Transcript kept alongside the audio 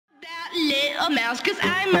little mouse, cause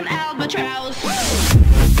I'm an albatross.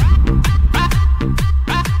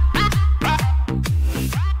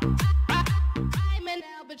 I'm an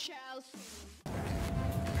albatross.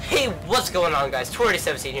 Hey, what's going on, guys?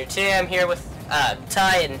 2017 here. Today I'm here with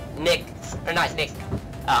Ty and Nick, or not Nick,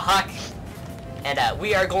 Huck, and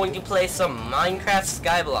we are going to play some Minecraft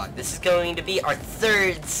Skyblock. This is going to be our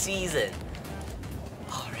 3rd season.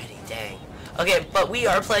 Already, dang. Okay, but we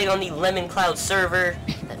are playing on the Lemon Cloud server.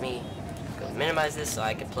 Let me go minimize this so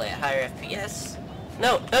I can play at higher FPS.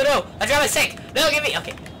 No, no, no! I dropped my stake! No, give me!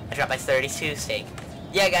 Okay, I dropped my 32 stake.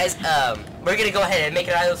 Yeah, guys, we're gonna go ahead and make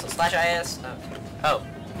an /is. Oh.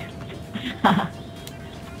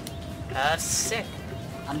 Sick.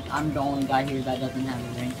 I'm the only guy here that doesn't have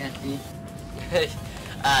a rank SD.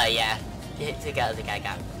 Yeah. The guy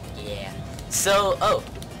got. Yeah. So,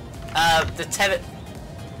 the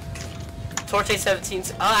Torte 17.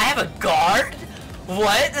 Oh, I have a guard?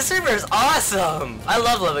 What? The server is awesome! I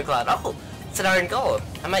love Lemon Cloud. Oh, it's an iron golem.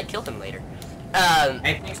 I might kill him later. I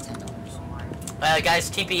think guys,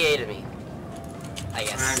 TPA to me. I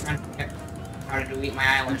guess. How to delete my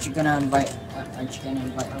island. Aren't you gonna invite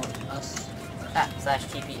us?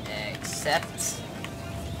 /TP accept.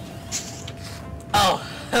 Oh.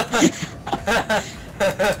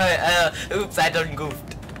 Oops, I done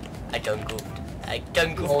goofed. I done goofed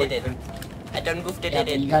it. I done goofed it. Yeah,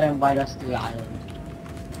 but you gotta invite us to the island.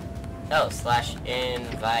 Oh,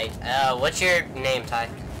 /invite. What's your name, Ty?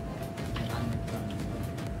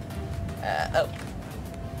 Oh.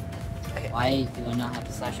 Okay. Why do I not have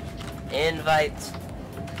to /invite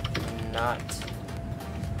not.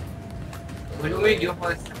 What do we do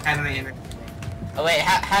for this kind of image? Oh wait,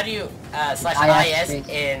 how do you /is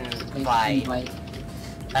invite?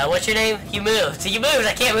 What's your name? You moved. You moved.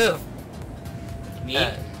 I can't move.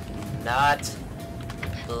 Me? Not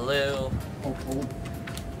blue. Oh.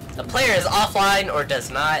 The player is offline or does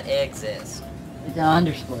not exist. It's an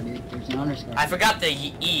underscore, dude. There's an underscore. I forgot the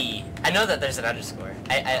E. I know that there's an underscore.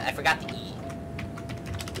 I forgot the E.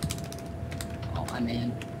 Oh, I'm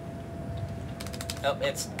in. Oh,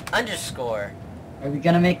 it's underscore. Are we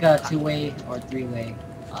gonna make a 2-way or 3-way?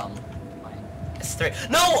 Fine. It's 3.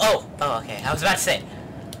 No! Oh, okay. I was about to say.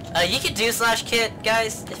 You could do /kit,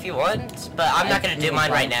 guys, if you want, but I'm not gonna do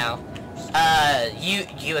mine right now.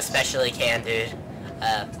 You especially can, dude.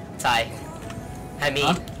 Ty. I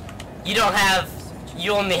mean, you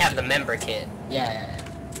only have the member kit. Yeah.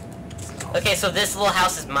 Okay, so this little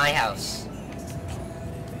house is my house.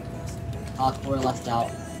 We're left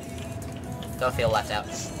out. Don't feel left out.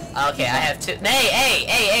 Okay, I have 2.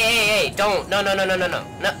 Hey! Don't! No!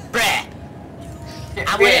 Bruh!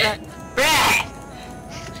 I wanna, bruh!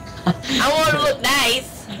 I wanna look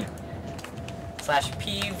nice.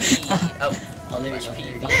 /PV. Oh, there you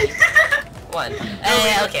go. PV. 1.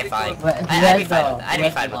 Okay, fine. I'd be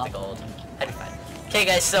fine with the gold. I'd be fine. Okay,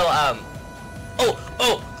 guys. So oh!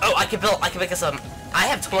 I can make us I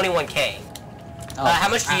have 21k. How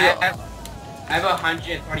much do you? I have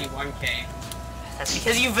 131k. That's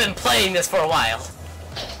because you've been playing this for a while.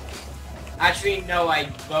 Actually, no, I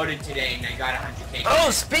voted today and I got 100k.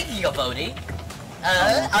 Oh, speaking of voting,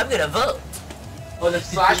 I'm gonna vote. Oh, the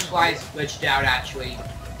 /fly is glitched out actually.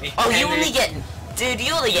 Oh, you only get, dude,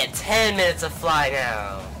 you only get 10 minutes of fly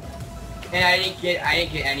now. And I didn't get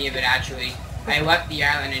any of it actually. I left the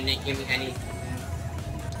island and didn't give me anything.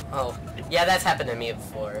 Oh, yeah, that's happened to me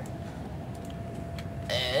before.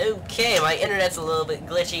 Okay, my internet's a little bit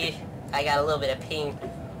glitchy. I got a little bit of ping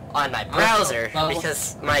on my browser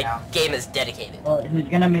because my game is dedicated. Well, who's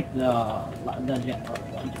gonna make the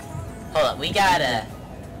jetpack one? Hold up, we gotta.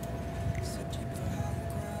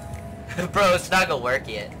 Bro, it's not gonna work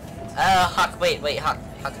yet. Huck, wait, Huck.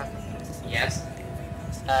 Yes.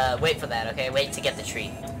 Wait for that, okay? Wait to get the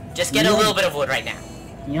tree. Just get a little bit of wood right now.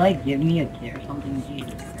 Can you like give me a kit or something?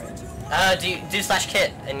 Jesus Christ. Do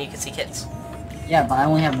 /kit and you can see kits. Yeah, but I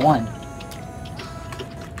only have 1.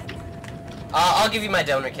 I'll give you my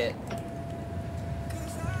donor kit.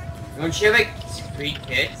 Don't you have like 3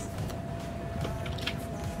 kits?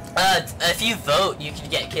 If you vote, you can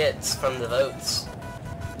get kits from the votes.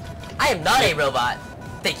 I am not a robot.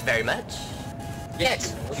 Thank you very much.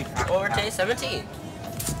 Yes. Torte 17.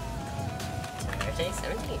 Torte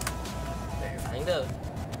 17. Verifying vote.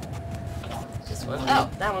 This one. Oh,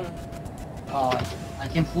 that one. Oh, I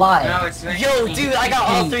can fly. No, it's not. Yo, dude, I got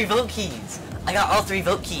all 3 vote keys.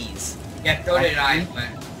 Yeah, so did I, but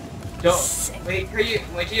don't wait till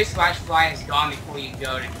your /fly is gone before you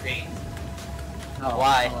go to create. Oh,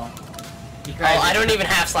 why? Because I don't even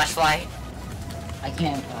have /fly. I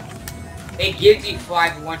can't fly. It gives you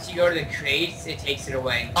fly, but once you go to the crates, it takes it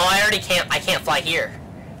away. Oh, I can't fly here.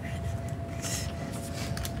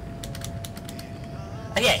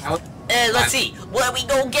 Okay, let's see. What we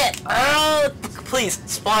gonna get? Oh, please,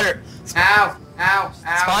 spawner. Ow, ow, ow,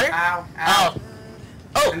 Spawner? ow, ow.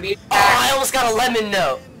 Oh, I'm being oh, I almost got a lemon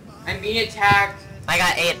note. I'm being attacked. I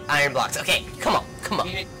got 8 iron blocks. Okay, come on, come on,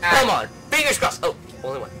 Being attacked. come on. Fingers crossed. Oh,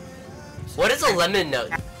 only one. What is a lemon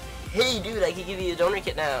note? Hey, dude, I can give you a donor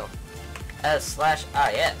kit now.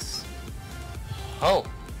 /IS. Home.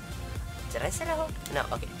 Did I say that home? No,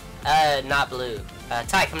 okay. Not blue.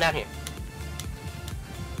 Ty, come down here.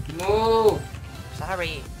 Move.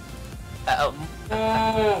 Sorry. Oh.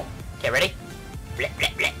 Move. Okay, ready? Bleh,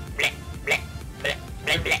 bleh, bleh, bleh, bleh, bleh,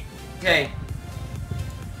 bleh, bleh. Okay.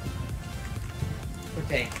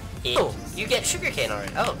 Okay. Oh, you get sugarcane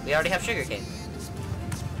already. Oh, we already have sugarcane.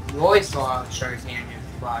 You always saw sugar cane in your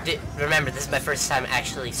block. Remember, this is my first time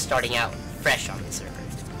actually starting out fresh on the server.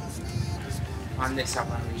 On this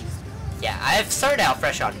server, at least. Yeah, I've started out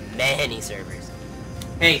fresh on many servers.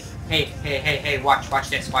 Hey, hey, hey, hey, hey, watch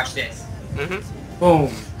this, watch this. Mm-hmm.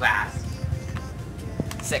 Boom, glass.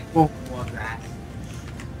 Sick. Boom, more glass.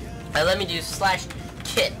 Let me do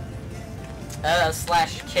 /kit.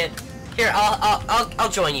 /kit. Here, I'll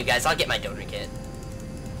join you guys. I'll get my donor kit.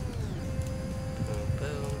 Boom,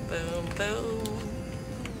 boom, boom, boom.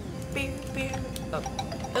 Beep, beep.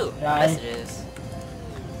 Oh, Guys. messages.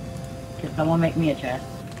 Can someone make me a chest?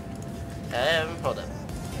 Hold up.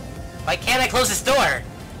 Why can't I close this door?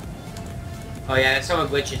 Oh yeah, that's how it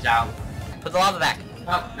glitches out. Put the lava back.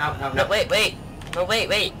 No, no, no, No, no. wait. No,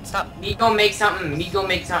 wait. Stop. Me go make something. Me go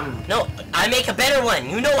make something. No, I make a better one.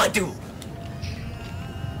 You know I do.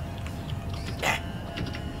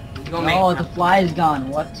 Me go make No, the something. fly is gone.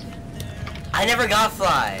 What? I never got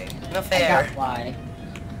fly. No I fair. got fly.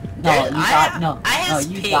 No, There- you I got have- no. I have No,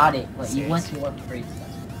 you speed. got it, but you Serious. went to warp free.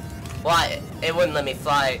 Why? It wouldn't let me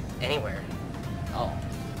fly anywhere. Oh.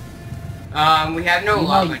 We have no You know,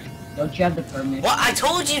 lava. don't you have the permission? What? I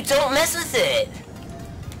told you don't mess with it.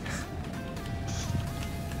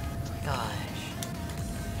 Gosh.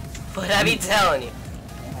 What I be telling you?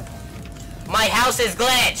 My house is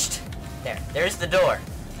glitched. There's the door.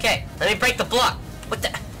 Okay, let me break the block. What the?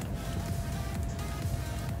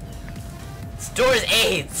 This door is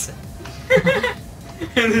AIDS.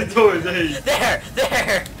 And the door is eight. There.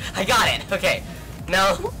 I got it. Okay.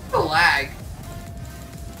 Now, The lag.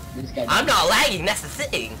 This guy. I'm not lagging. That's the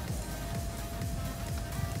thing.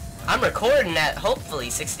 I'm recording at hopefully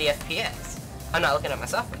 60 FPS. I'm not looking at my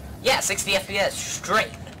software. Yeah, 60 FPS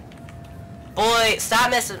straight. Boy, stop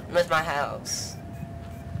messing with my house.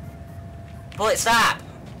 Boy, stop.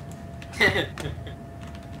 Hey,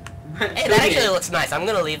 that actually looks nice. I'm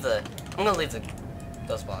gonna leave the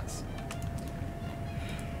those blocks.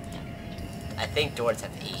 I think doors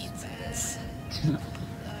have AIDS in this.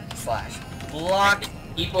 /block.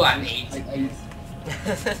 People have AIDS. Are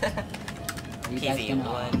you guys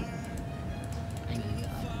PV1.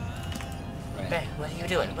 Bread. What are you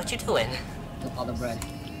doing? What you doing? Took all the bread.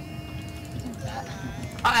 Isn't that?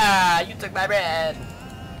 Ah, you took my bread.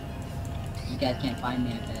 You guys can't find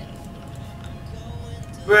me, okay?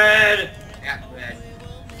 Bread. I got bread.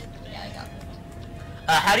 Yeah, I got it.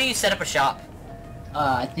 How do you set up a shop?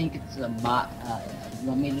 I think it's a bot. You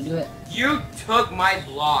want me to do it? You took my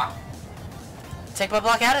block. Take my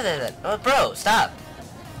block out of there then. Oh, bro, stop.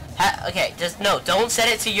 Okay, just no. Don't set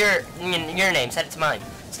it to your name. Set it to mine.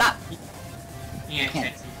 Stop. Yeah,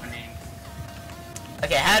 Can't. that's your name.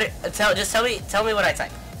 Okay, how do just tell me what I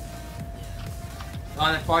type.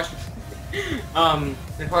 On the first,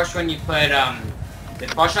 the first one you put the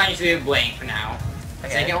first line you should leave blank for now.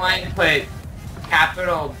 Okay. Second line you put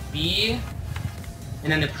capital B,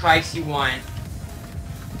 and then the price you want.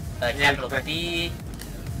 Capital B.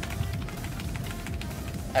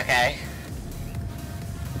 Okay.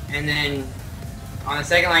 And then on the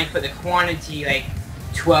second line you put the quantity, like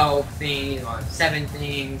 12 things or 7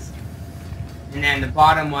 things. And then the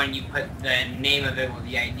bottom one you put the name of it with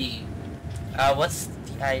the ID. What's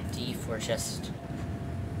the ID for just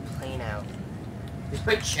plain out? Just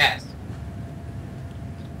put chest.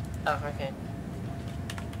 Oh, okay.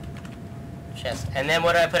 Chest. And then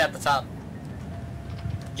what do I put at the top?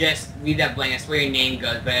 Just leave that blank, that's where your name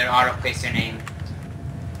goes, but it'll auto-place your name.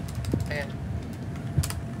 Okay.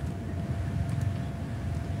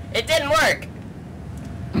 It didn't work!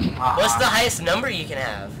 What's the highest number you can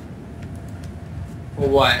have For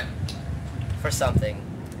what? for something?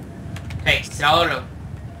 Okay, sell it,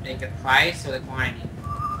 like the price or the quantity?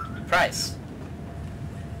 Price.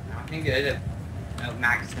 I don't think it is a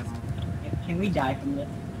maximum. Can we die from this?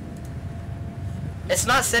 It's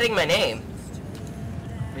not setting my name.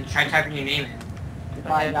 Then try typing your name in.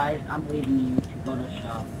 Goodbye, Okay. guys. I'm leaving you to go to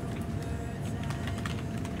shop.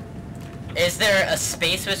 Is there a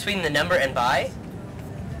space between the number and by?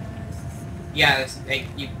 Yeah, like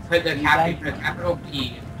you put the capital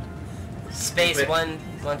P. Space Wait. 1,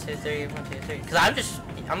 1, 2, 3, 1, 2, 3. Because I'm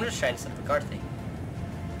just trying to set the guard thing.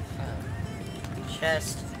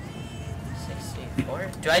 Chest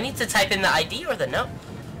 64. Do I need to type in the ID or the no?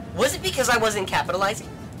 Was it because I wasn't capitalizing?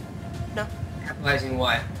 No. Capitalizing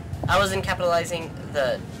what? I wasn't capitalizing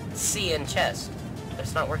the C in chest.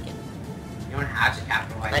 It's not working. You don't have to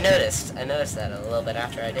capitalize. I noticed that a little bit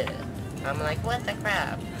after I did it. I'm like, what the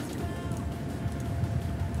crap?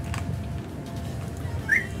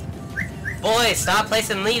 Boy, stop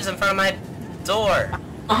placing leaves in front of my door.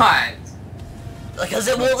 What? Because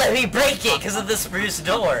it won't let me break it because of the spruce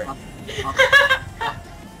door.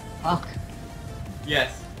 Fuck.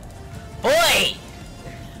 Yes. Boy!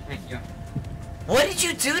 Thank you. What did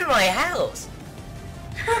you do to my house?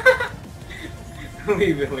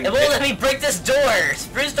 We really It won't let me break this door!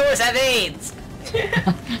 Spruce doors have AIDS!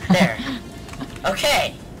 There.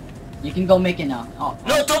 Okay. You can go make it now. Oh,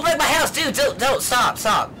 No, don't break my house, dude! Don't,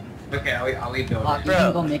 stop. Okay, I'll leave building. Fuck, you Bro.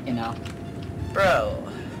 can go make it now. Bro.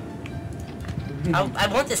 I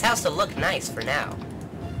want this house to look nice for now.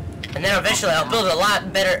 And then eventually I'll build a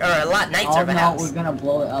lot better, or a lot nicer Oh of a no, house. we're gonna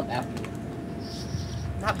blow it up after.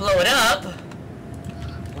 Not blow it up,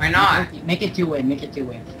 Why not? Make it two-way, make it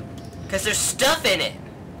two-way. because there's stuff in it.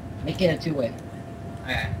 Make it a two-way.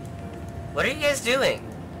 Okay. What are you guys doing?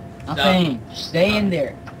 Nothing. Stay in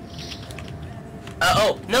there.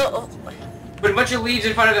 Oh, no. Oh. Put a bunch of leaves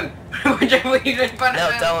in front of him. Put a bunch of leaves in front No,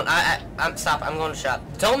 of him. don't. Stop. I'm going to shop.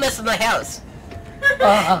 Don't mess with my house.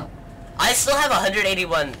 I still have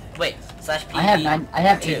 181. Wait, slash PB. I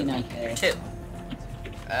have Two. 89k. 2.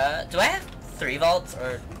 Do I have 3 vaults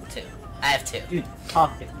or 2? I have 2. Dude,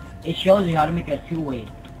 talk to. It shows you how to make a two-way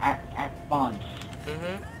at spawn.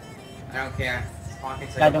 Mm-hmm. I don't care. Spawn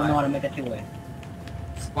kicks I like a don't know how butt. to make a two-way.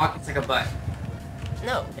 Spawn kicks like a butt.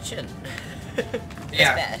 No, it shouldn't. It's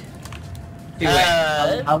Yeah. bad. Do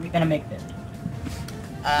it. How are we gonna make this?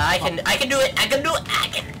 I can do it. I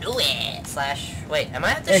can do it. Slash. Wait, am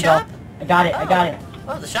I at the There you shop? go. I got it. I got it.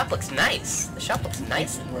 Oh, the shop looks nice. The shop looks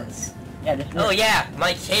nice in this. Yeah, this Oh works. yeah,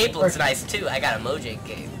 my cape looks Perfect. nice too. I got a Mojang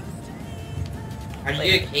cape. How do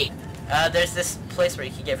you get a cake? There's this place where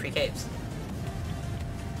you can get free capes.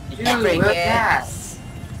 Dude, look at that.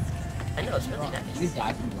 I know, it's really You nice.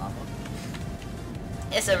 died from lava.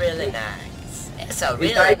 It's a really nice. It's a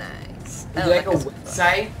really like- nice. Would Oh, you like a look, it's-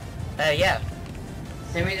 website? yeah.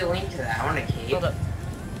 Send me the link to that. I want a cake. Hold up.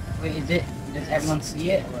 Wait, is it? Does everyone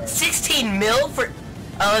see it? Or? 16 mil for...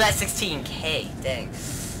 Oh, that's 16k. Dang.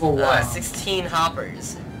 For what? 16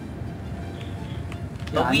 hoppers. Yeah,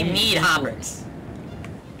 But I we need need two hoppers.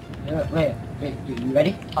 Wait, you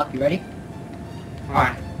ready? Talk, you ready? Come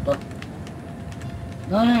on. Look.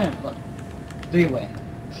 No, look. Three-way.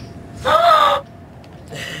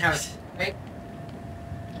 Wait.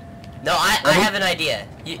 No, I Ready? have an idea.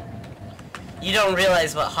 You don't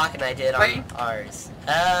realize what Hawk and I did on Wait. ours.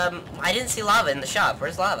 I didn't see lava in the shop.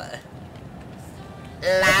 Where's lava?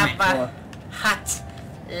 my Lava. floor. Hot.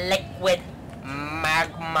 Liquid.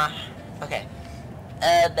 Magma. Okay.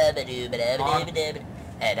 I'm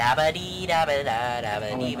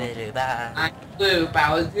blue. If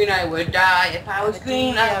I was green, I would die. If I was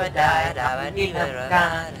green, I would die. If I was green, I would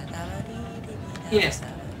die. Penis.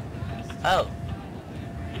 Oh,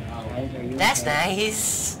 Guys, are you that's okay?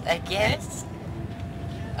 nice, I guess.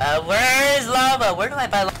 Where is lava? Where do I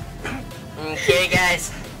buy lava? Okay,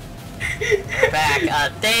 guys. We're back.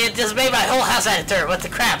 They just made my whole house out of dirt. What the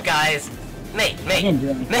crap, guys? Mate. I didn't do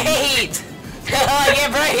anything. Mate! Oh, I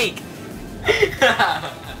can't break!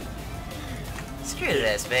 Screw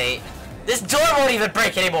this, mate. This door won't even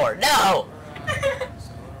break anymore. No!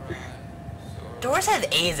 Doors have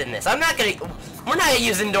A's in this. We're not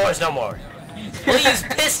using doors no more. We'll use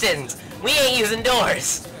pistons. We ain't using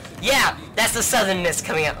doors. Yeah, that's the southernness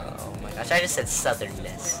coming out. Oh my gosh, I just said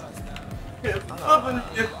southernness.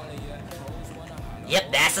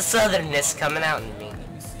 Yep, that's the southernness coming out in me.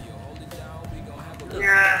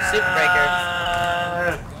 Super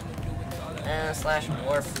breaker. Slash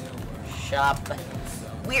warp shop.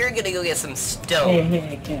 We're gonna go get some stone.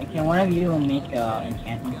 Hey, can one of you make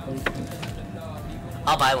enchantment, please?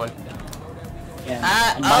 I'll buy one.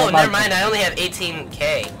 Yeah. and Oh, buy never mind. I only have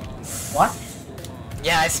 18k. What?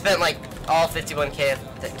 Yeah, I spent like all 51k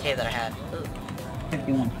that I had. Ooh.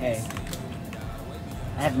 51k.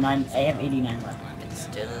 I have 89 left. It's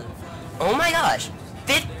still. Oh my gosh,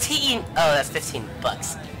 15. Oh, that's 15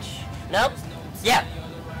 bucks each. Nope. Yeah.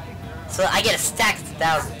 So I get a stack of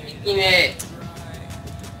 1,000. It.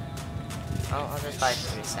 I'll just buy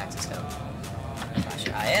 3 stacks of stone.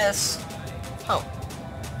 Slash IS. Oh.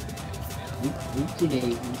 Oopsie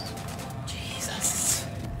daisies. Jesus.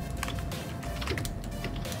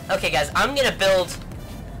 Okay, guys, I'm gonna build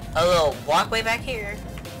a little walkway back here.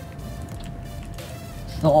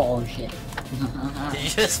 Oh shit. Did you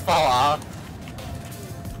just fall off?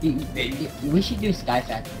 We should do Sky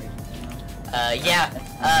Factory. You know? Yeah.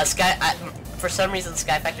 For some reason,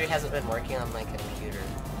 Sky Factory hasn't been working on my computer.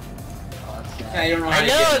 Oh, that's I don't know how I to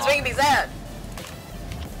know, get it's making me sad.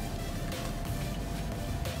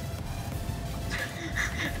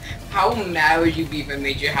 How mad would you be if I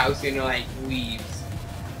made your house into like leaves?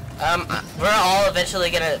 We're all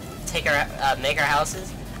eventually gonna take our make our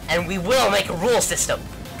houses, and we will make a rule system.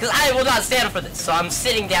 Cause I will not stand for this, so I'm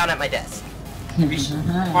sitting down at my desk. We should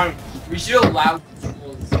allow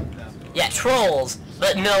trolls though. Yeah, trolls,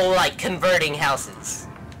 but no like converting houses.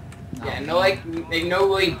 Yeah, no like no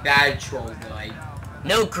really bad trolls though, like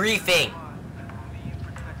No griefing.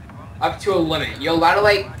 up to a limit. You're allowed to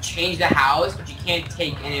like change the house, but you can't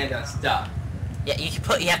take any of the stuff. Yeah, you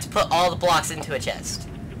have to put all the blocks into a chest.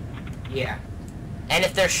 Yeah. And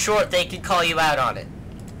if they're short, they could call you out on it.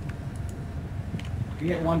 You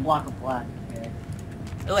get 1 block of black. Okay.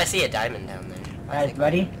 Oh, I see a diamond down there. Guys,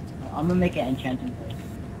 ready? I'm gonna make an enchanting place.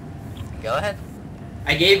 Go ahead.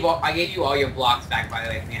 I gave you all your blocks back by the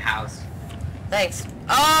way from your house. Thanks.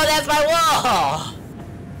 Oh, that's my wall!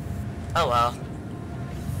 Oh well.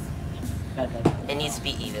 It needs to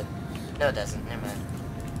be even. No, it doesn't. Never mind.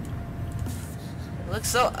 It looks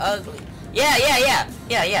so ugly. Yeah.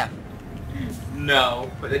 No,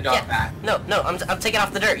 put the dog Yeah. back. No, I'm taking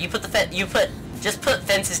off the dirt. You put the just put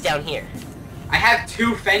fences down here. I have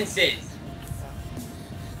 2 fences.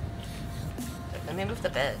 Let me move the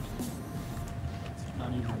bed. Not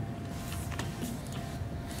even.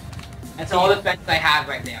 That's all the fences I have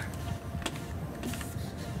right there.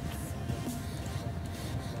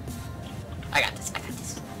 I got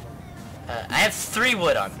this. I have 3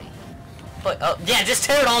 wood on me. But, oh, yeah, just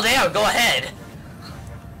tear it all down. Go ahead.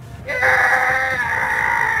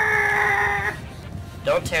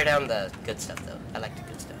 Don't tear down the good stuff, though. I like the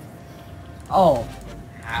good stuff. Oh.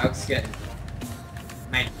 That looks good.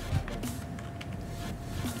 My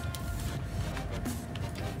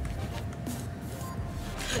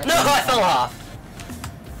No, I fell off.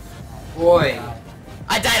 boy.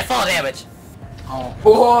 I died of fall damage. Oh.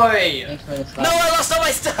 Boy! Thanks for the stuff. No, I lost all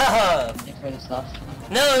my stuff. Thanks for the stuff.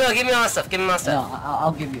 No, give me all my stuff. Give me my No, stuff.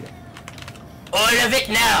 I'll give you it. Order of it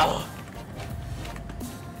now.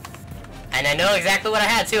 And I know exactly what I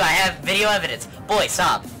had, too. I have video evidence. Boy,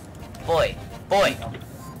 stop. Boy.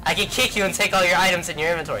 I can kick you and take all your items in your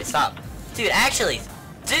inventory. Stop. Dude, actually.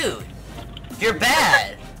 Dude. You're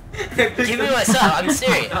bad. Give me my stuff. I'm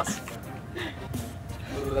serious.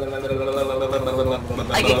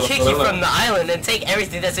 I can kick you from the island and take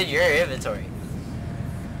everything that's in your inventory.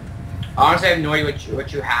 Honestly, I have no idea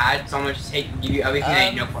what you had, so I'm gonna just give you everything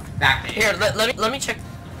I know for a fact. Here, let me check.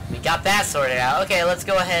 We got that sorted out. Okay, let's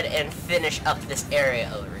go ahead and finish up this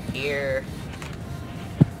area over here.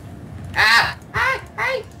 Ah!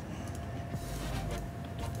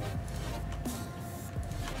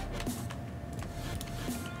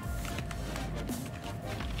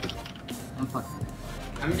 I'm fucking.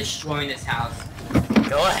 I'm destroying this house.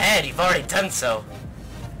 Go ahead, you've already done so.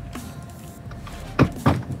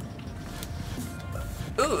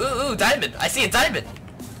 Ooh, diamond. I see a diamond.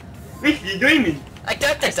 Wait, you diamond? I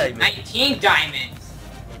got that diamond. 19 diamonds.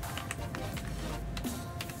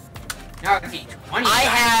 Now I see 20. I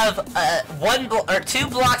have 2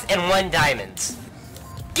 blocks and 1 diamonds.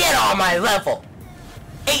 Get on my level.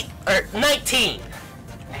 19.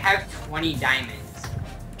 I have 20 diamonds.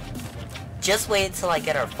 Just wait until I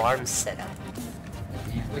get our farm set up.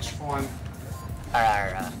 Which form?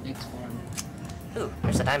 Next one. Ooh,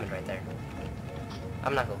 there's a diamond right there.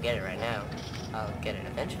 I'm not gonna get it right now. I'll get it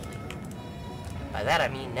eventually. By that I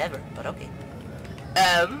mean never, but okay.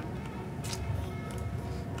 I'm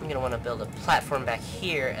gonna want to build a platform back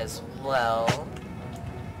here as well.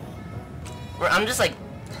 Where I'm just like...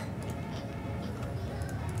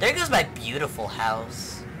 There goes my beautiful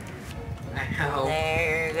house. I know.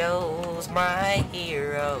 There goes my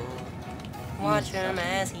hero. Watch him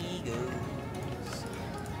as he goes.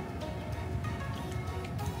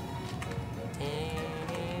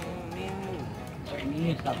 Sorry, you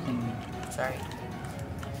need to stop singing. Sorry.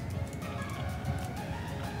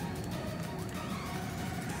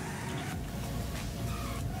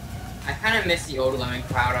 I kind of miss the old Lemon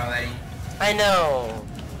Cloud already. I know.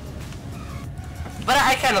 But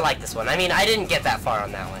I kind of like this one. I mean, I didn't get that far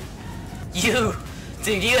on that one.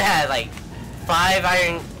 Dude, you had like 5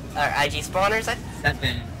 iron IG spawners.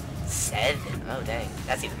 7. 7. Oh dang,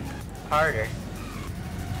 that's even harder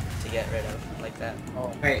to get rid of like that.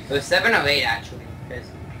 Oh. Wait, it was 7 or 8 actually, because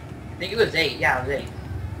I think it was 8. Yeah, it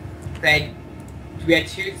was 8. We had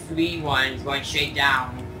 2 3 ones going straight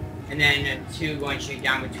down, and then 2 going straight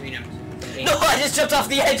down between them. No, I just jumped off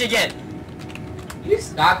the edge again! You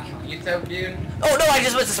stop killing yourself, dude. Oh no, I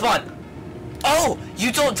just went to spawn! Oh!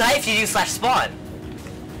 You don't die if you do /spawn!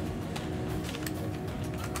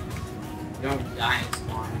 You don't die in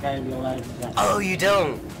spawn. Gotta realize that. Oh, you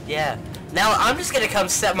don't! Yeah. Now, I'm just gonna come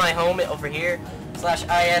set my home over here.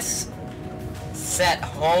 /is set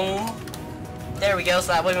home. There we go,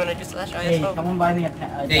 so that way when I do /is Hey, home. someone buy me a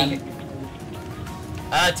Hey. diamond.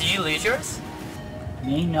 Did you lose yours?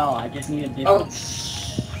 Me? No, I just need a different. Oh,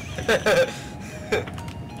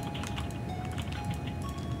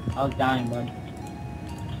 I was dying, bud.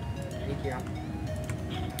 thank you.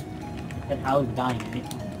 I said I was dying.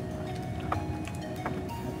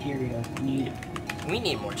 Material. Need. We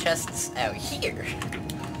need more chests out here.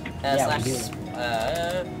 Yeah, we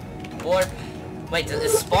Or, wait, is it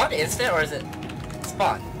spawn instant or is it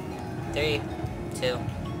spawn? 3, 2,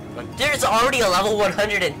 1. There's already a level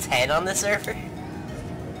 110 on the server.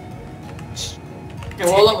 And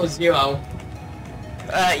we're level 0.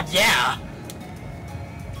 Yeah.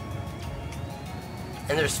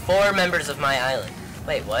 And there's 4 members of my island.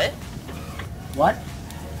 Wait, what? What?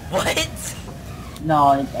 What?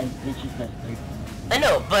 No, it just says 3. I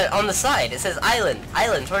know, but on the side it says island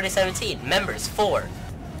 2017, members 4.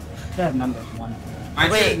 Should have members 1.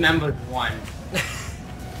 Mine Wait. says members 1.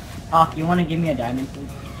 Hawk, you want to give me a diamond, please?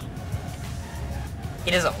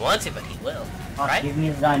 He doesn't want to, but he will. Hawk, Right? give me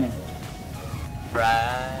a diamond.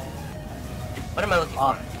 Right. What am I looking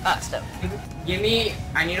Hawk. for? Ah, stone. Give me,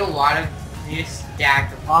 I need a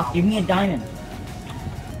stack of Hawk, give me a diamond.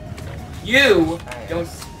 You don't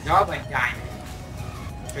stop like diamond.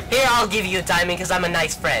 Here, I'll give you a diamond because I'm a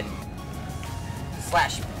nice friend.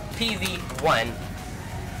 /PV1.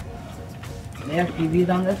 Do they have TVs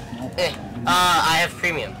on this? No. I have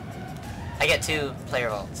premium. I get 2 player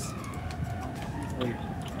vaults.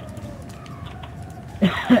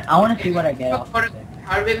 I want to see what I get off of it.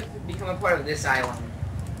 How did we become a part of this island?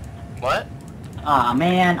 What? Ah,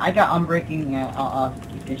 man, I got unbreaking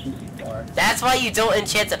efficiency 4. That's why you don't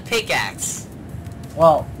enchant a pickaxe.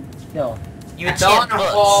 Well, still. You I fell enchant in a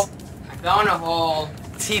hole. books. I fell in a hole.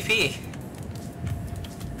 TP.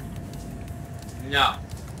 No.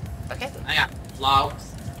 Okay. I got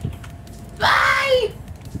logs. Bye!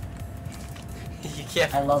 You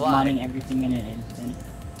can't I love fly. mining everything in an instant.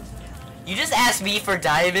 You just asked me for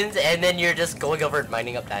diamonds, and then you're just going over and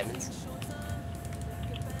mining up diamonds.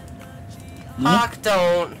 Me? Hawk,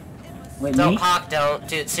 don't. Wait, Don't, me? Hawk, don't.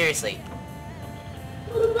 Dude, seriously.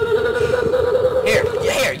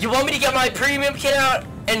 Here, you want me to get my premium kit out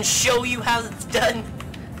and show you how it's done?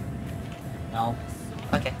 No.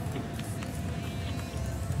 Okay.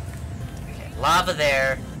 Okay, lava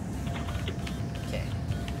there. Okay.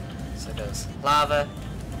 So it goes lava,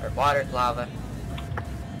 or water, lava.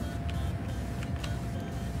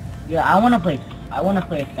 Yeah, I want to play I want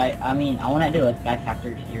to do a Sky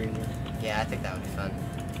Factor series. Yeah, I think that would be fun.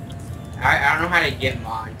 I don't know how to get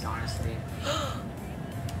mods, honestly.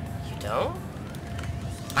 You don't?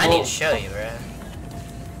 I need to show you, bro.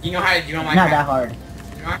 You know how to do on my It's not that hard.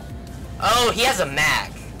 You know? Oh, he has a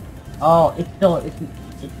Mac. Oh, it's still,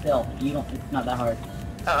 you don't, it's not that hard.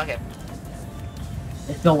 Oh, okay.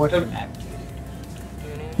 It's still worth the Mac.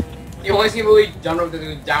 The only thing we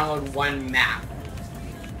download one map.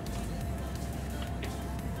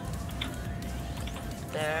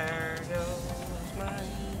 There goes my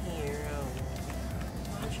hero.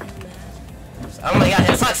 Oh my god,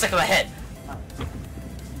 it's not stuck in my head.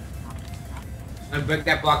 And break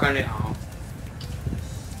that block on it. Oh.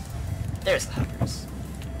 There's the hoppers.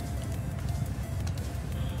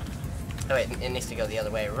 Oh wait, it needs to go the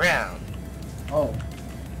other way around. Oh.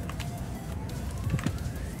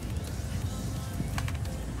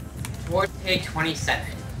 Forte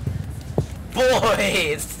 27. Boy,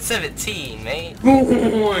 it's 17, mate.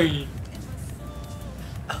 Boy!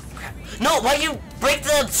 Oh crap. No, why you break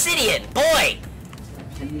the obsidian? Boy!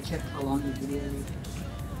 Can you check how long the video is?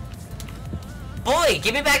 Boy,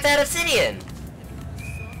 give me back that obsidian!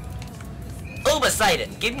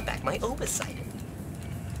 Obasidon! Give me back my Obasidon.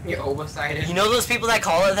 You're oversighted. You know those people that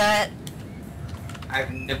call it that?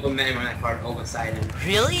 I've never met anyone that called it oversighted.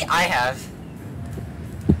 Really? I have.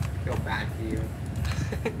 Feel bad for you.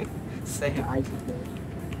 Same. I just did.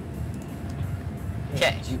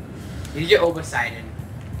 Okay. You're oversighted.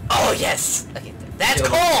 Oh yes! Okay, that's Yo.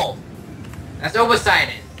 coal! That's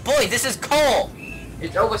oversighted. Boy, this is coal!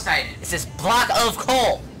 It's oversighted. This is block of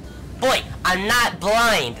coal! Boy, I'm not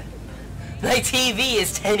blind! My TV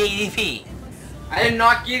is 1080p. I did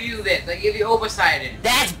not give you this. I gave you oversighted.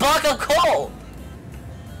 That's block of coal.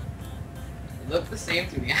 They look the same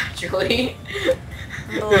to me, actually.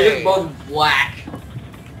 Oh, They're just both black.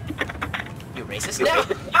 You racist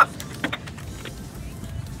now?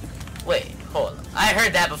 Wait, hold on. I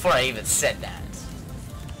heard that before I even said that.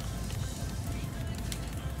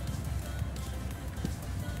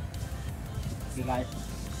 You guys,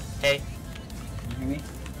 Hey, can you hear me?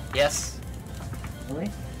 yes. Really?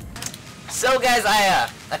 So guys, I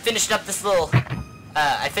finished up this little,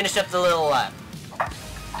 I finished up the little,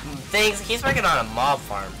 things. He's working on a mob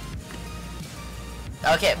farm.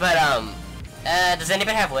 Okay, but, does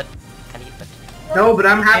anybody have wood? I need wood. No, but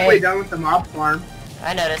I'm halfway Hey. done with the mob farm.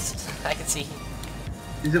 I noticed. I can see.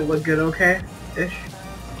 Does it look good okay? Ish.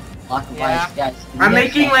 Block of Yeah. ice, guys. do we I'm have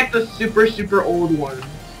making sand? like the super old one.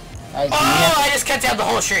 Guys, do we Oh, have- I just cut down the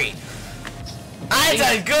whole tree. I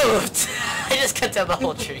done goofed. I just cut down the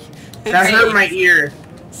whole tree. That hurt my ear.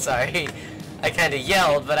 Sorry. I kind of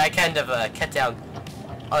yelled, but I kind of, cut down,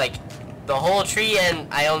 like, the whole tree, and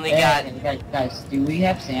I only got, guys, do we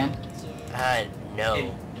have sand?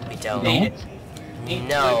 no, we don't. No?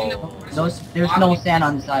 No. There's no sand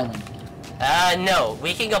on this island. No,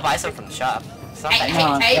 we can go buy some from the shop. It's not that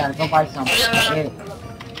No, Hey, yeah, go buy some.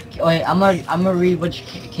 Wait, I'm gonna read which.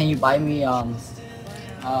 Can you buy me oh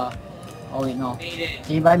wait, no. Made it.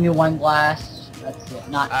 Can you buy me one glass? That's it.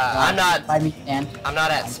 Not. I'm not- Buy me sand. I'm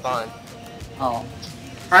not at spawn. Oh.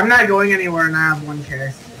 I'm not going anywhere and I have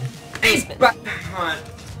 1K. Basement. But, hold on.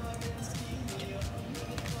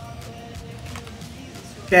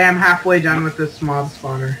 Okay, I'm halfway done with this mob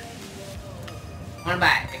spawner. One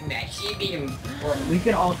back. She beat him. Well, we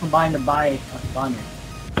can all combine to buy a spawner.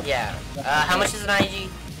 Yeah. How much is an IG?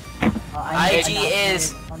 IG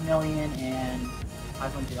is-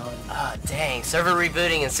 $1,500,000. Oh, dang. Server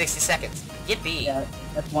rebooting in 60 seconds. Yippee. Yeah,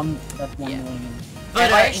 that's one Yeah. million.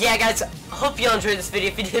 But, yeah, guys, hope you all enjoyed this video.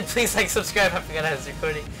 If you did, please like, subscribe. I forgot I was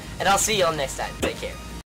recording. And I'll see you all next time. Take care.